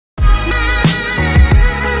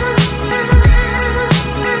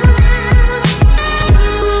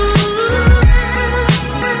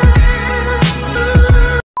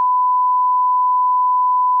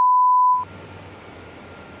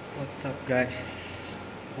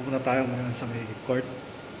pupunta tayo ngayon sa may court.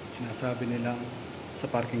 Sinasabi nilang sa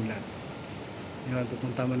parking lot. Yun,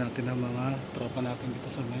 pupunta man natin ang mga tropa natin dito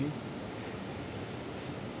sa may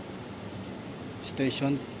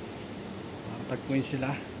station. Tagpuin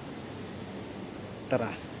sila. Tara.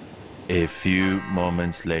 A few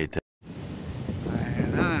moments later. Ayan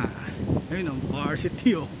na. Ayun ang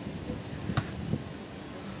varsity oh.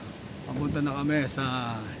 Papunta na kami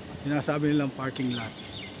sa sinasabi nilang parking lot.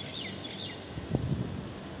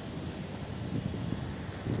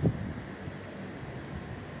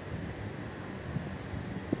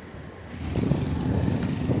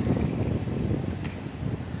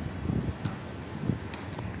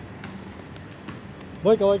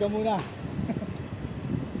 Boy, kaway ka muna.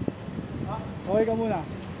 Kaway ka muna.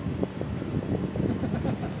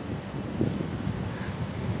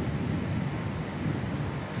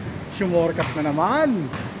 Sumorkat na naman.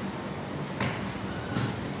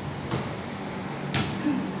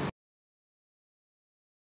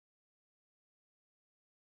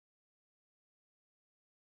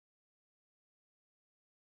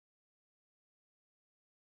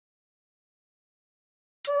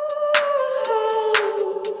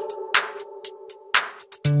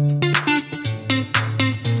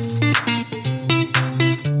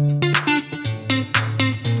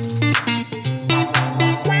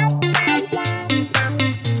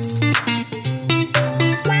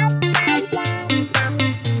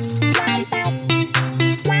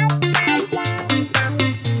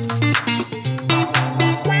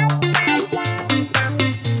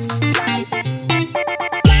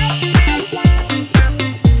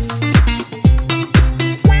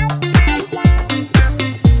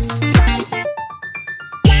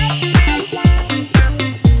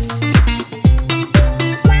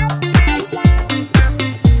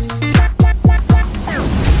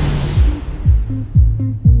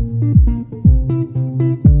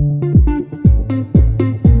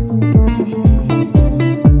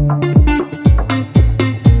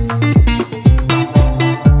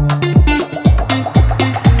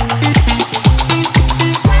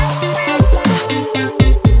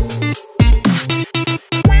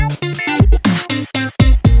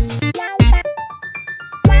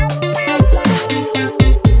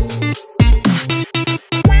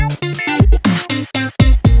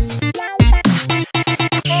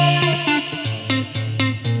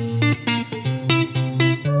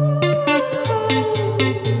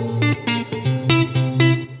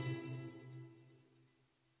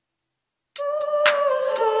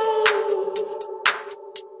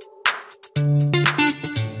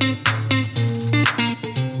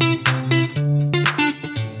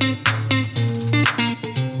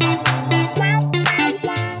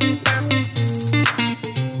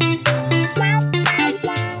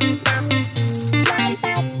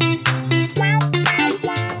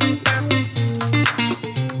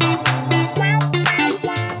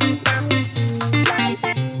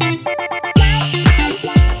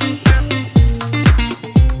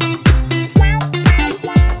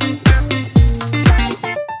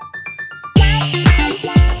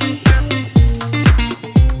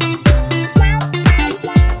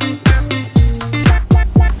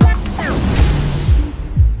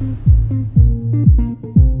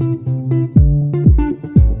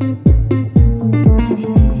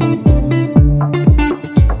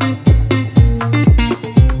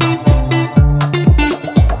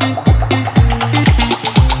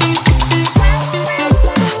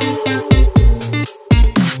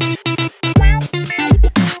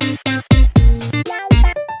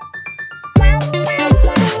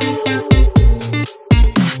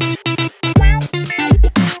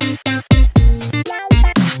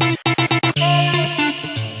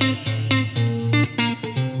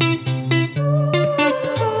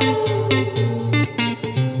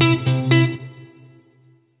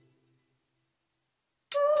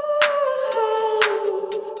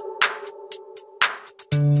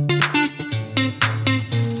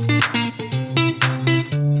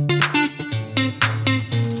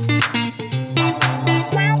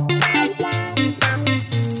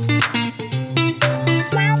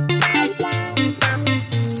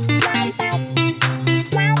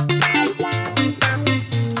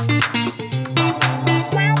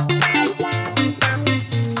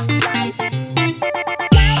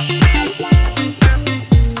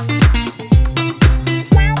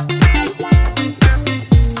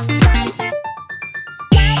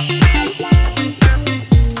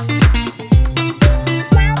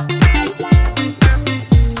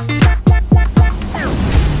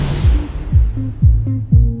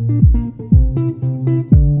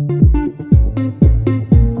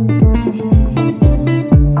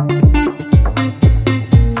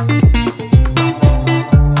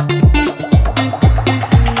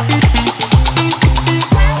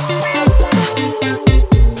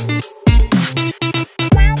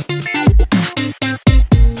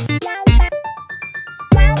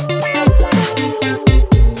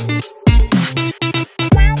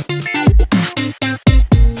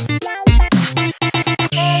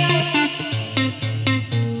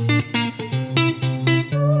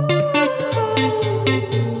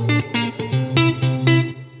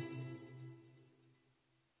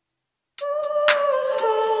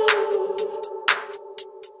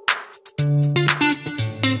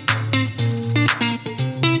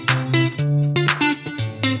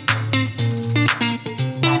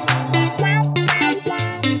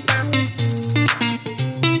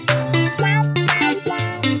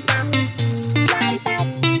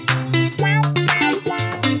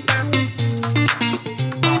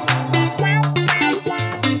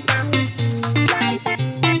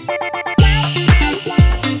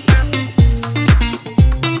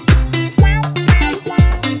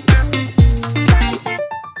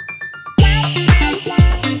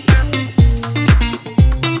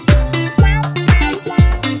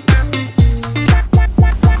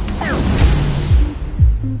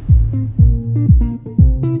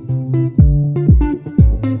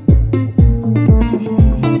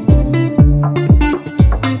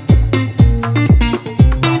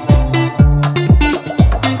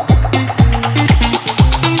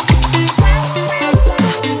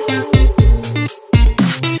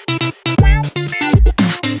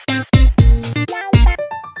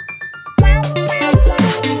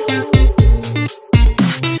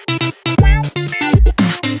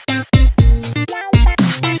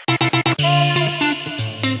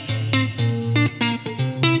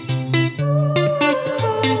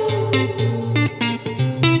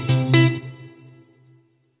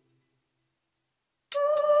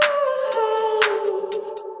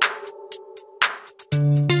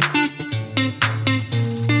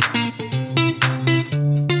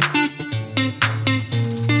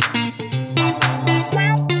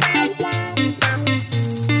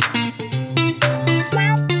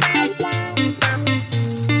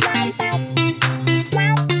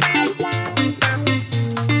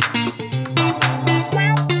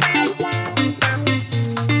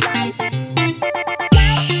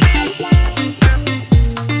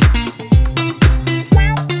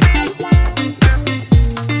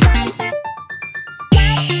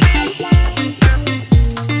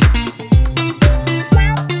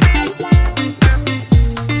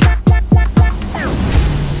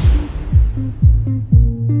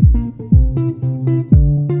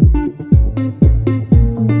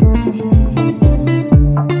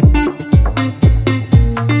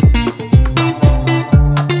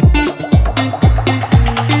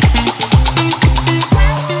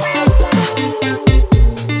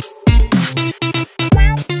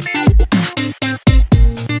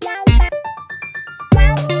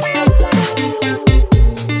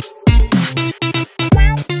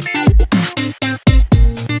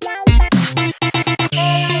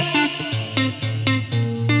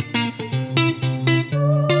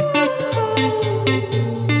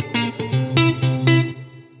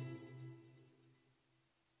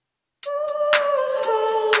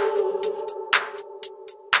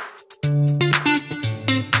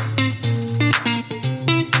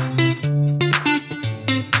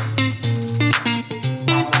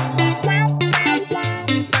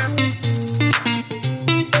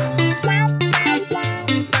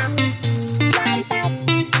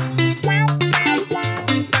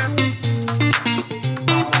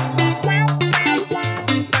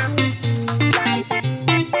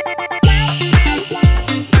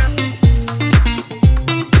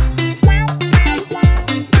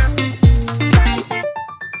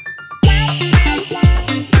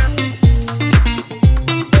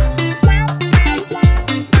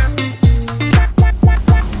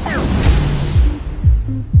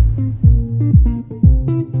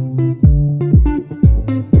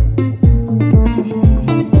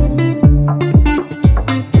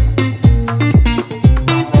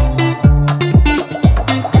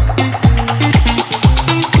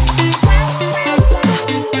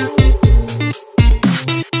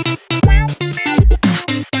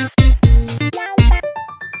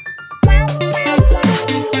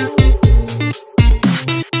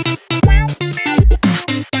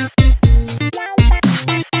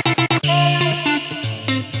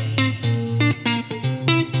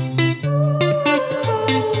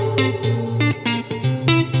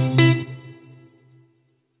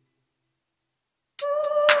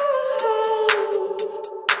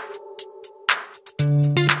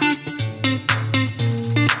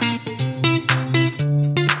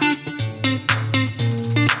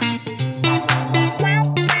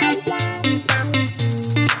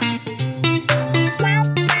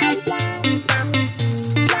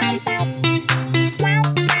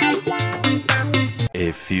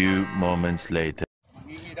 few moments later.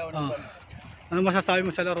 Mangingi daw ng Oh. bal. Ano masasabi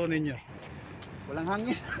mo sa laro ninyo? Walang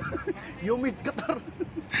hangin. Humid Qatar.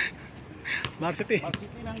 Varsity.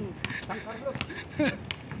 City ng San Carlos.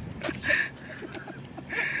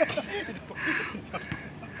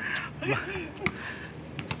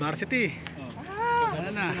 It's varsity. Ano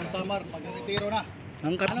na? Ng Samar, magre-retiro na.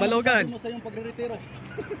 Angkat Ano balogan. masasabi mo sa iyong pagre-retiro?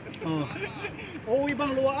 Oh. Uuwi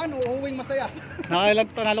bang luwaan o uuwing masaya? Nakailan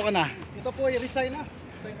tanalo ka na? Ito po ay resign na.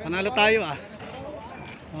 Panalo tayo ah.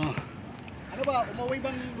 Oh. Ano ba, umuwi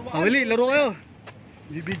bang luwaan? Ah, Willie, laro kayo.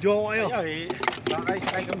 Bibidyo ako kayo. Baka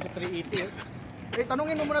isakay kami sa 380 eh.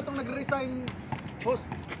 Tanungin mo muna itong nagre-resign host.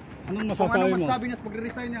 Anong Kung masasabi ano mo? masasabi niya sa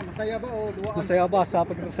pagre-resign niya, masaya ba o luwaan? Masaya ba sa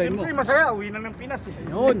pag-resign mo? Siyempre masaya, uwi na ng Pinas eh.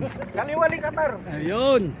 Ayun. Kaliwali Qatar.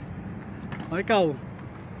 Ayun. O ikaw.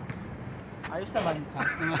 Ayos naman.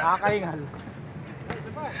 Nakakaingal.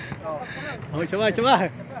 O isa ba, isa ba?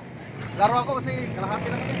 Laro ako kasi kalahati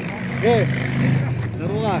lang ako. Okay.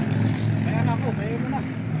 Laro ka. Kaya na ako, kaya mo na.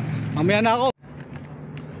 Mamaya na ako.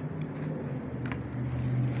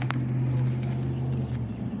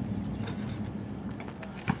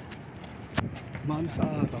 Mano sa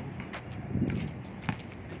araw.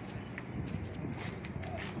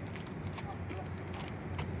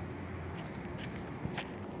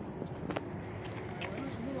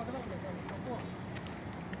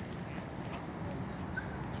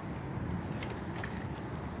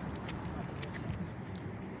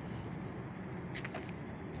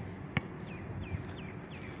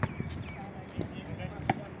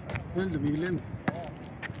 Well, lumilim.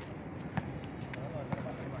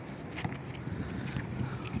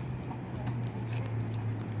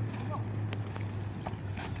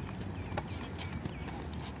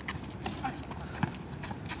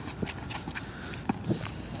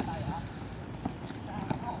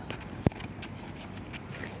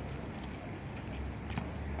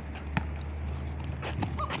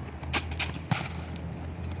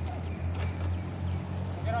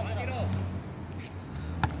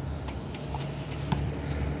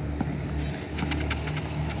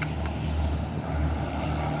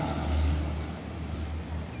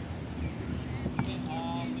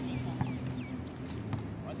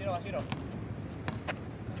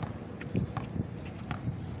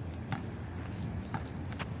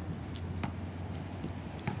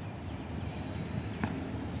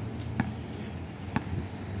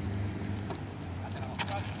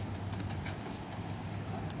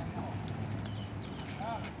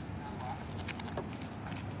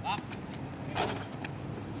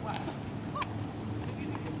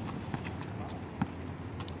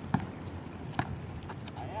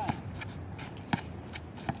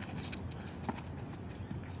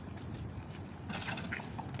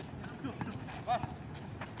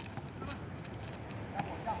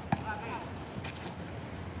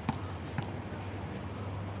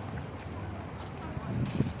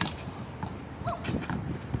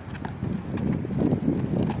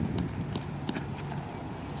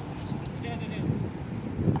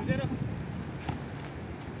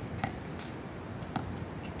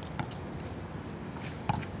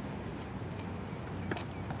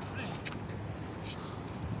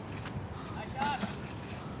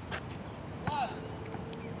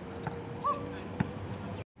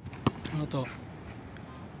 Ano to?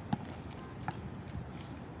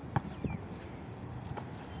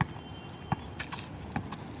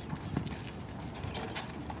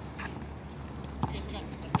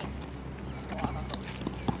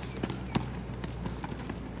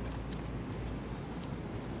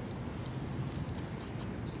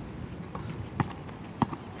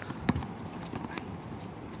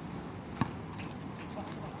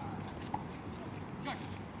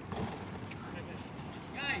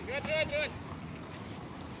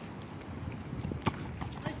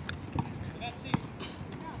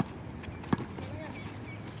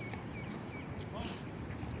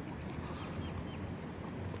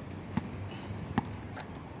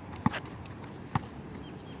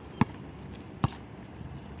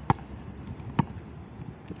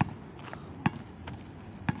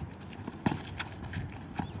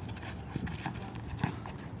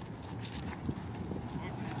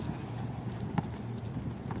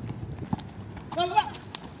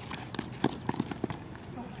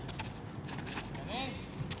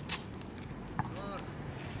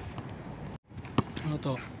 Ano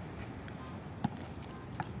to?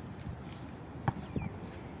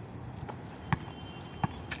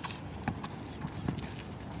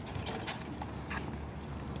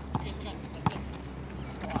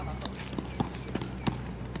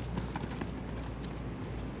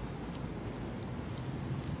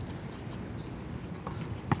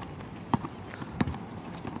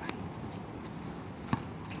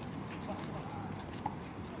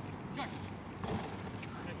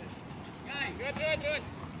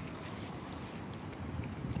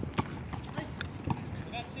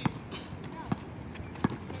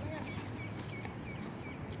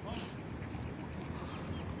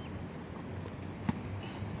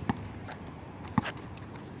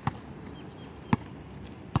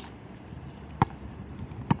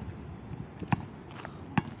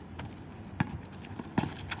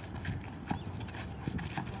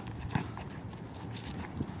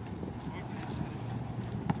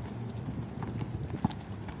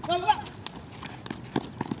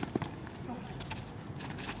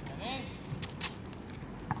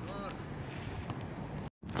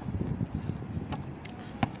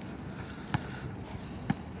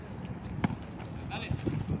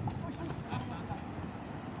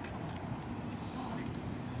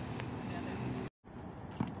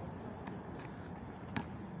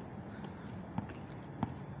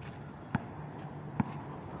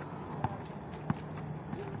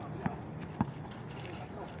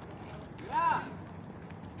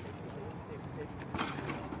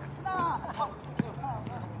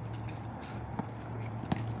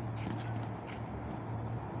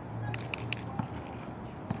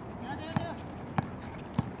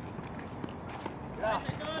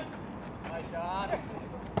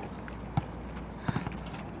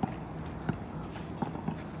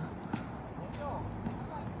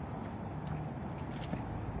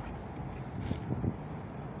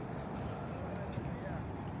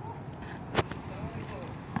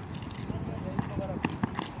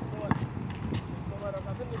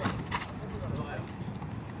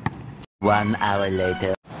 One hour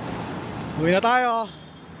later. Uwi na tayo.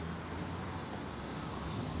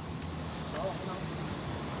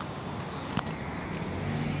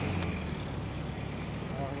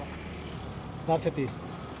 Varsity.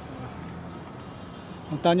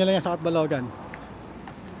 Puntahan nyo lang yan sa Katbalogan.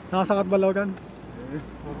 Saan sa Katbalogan?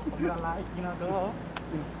 Paglalait ginagawa.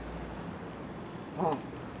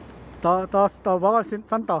 Tapos bawal,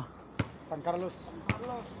 saan to? San Carlos.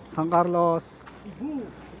 San Carlos, Cebu.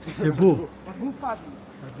 Cebu. Magupat.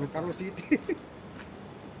 San Carlos City.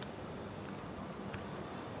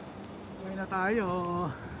 Uwi na tayo.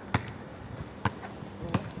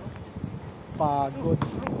 Pagod.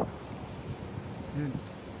 Yun.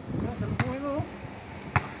 Salubuhin mo.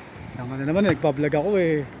 Tama na naman, nagpa-vlog ako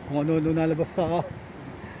eh. Kung ano-ano nalabas sa...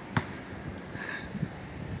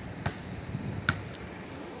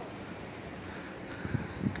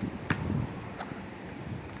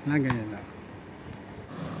 ganyan lang.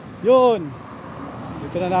 Yun!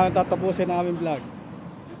 Dito na namin tatapusin ang aming vlog.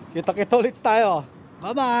 Kita-kita ulit tayo.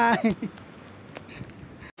 Bye-bye!